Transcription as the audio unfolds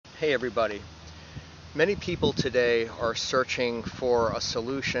Hey everybody. Many people today are searching for a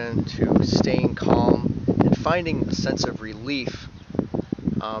solution to staying calm and finding a sense of relief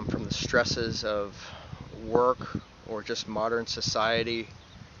from the stresses of work or just modern society,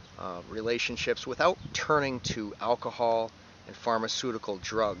 relationships, without turning to alcohol and pharmaceutical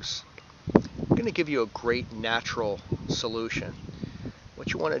drugs. I'm going to give you a great natural solution.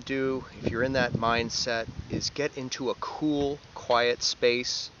 What you want to do if you're in that mindset is get into a cool, quiet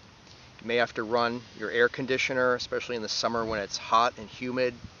space. You may have to run your air conditioner, especially in the summer when it's hot and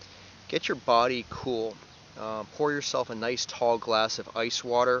humid. Get your body cool. Pour yourself a nice tall glass of ice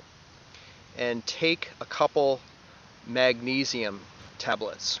water and take a couple magnesium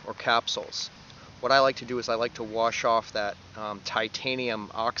tablets or capsules. What I like to do is I like to wash off that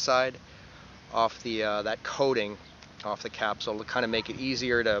titanium oxide off that coating off the capsule to kind of make it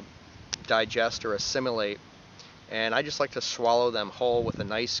easier to digest or assimilate. And I just like to swallow them whole with a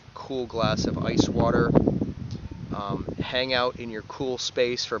nice cool glass of ice water. Hang out in your cool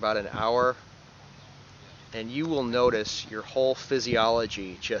space for about an hour, and you will notice your whole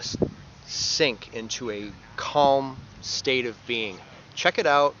physiology just sink into a calm state of being. Check it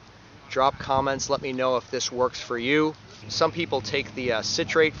out. Drop comments. Let me know if this works for you. Some people take the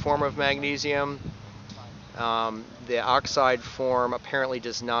citrate form of magnesium. The oxide form apparently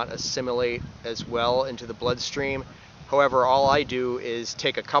does not assimilate as well into the bloodstream. However, all I do is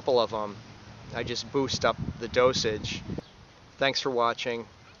take a couple of them. I just boost up the dosage. Thanks for watching.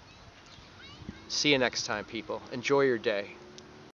 See you next time, people. Enjoy your day.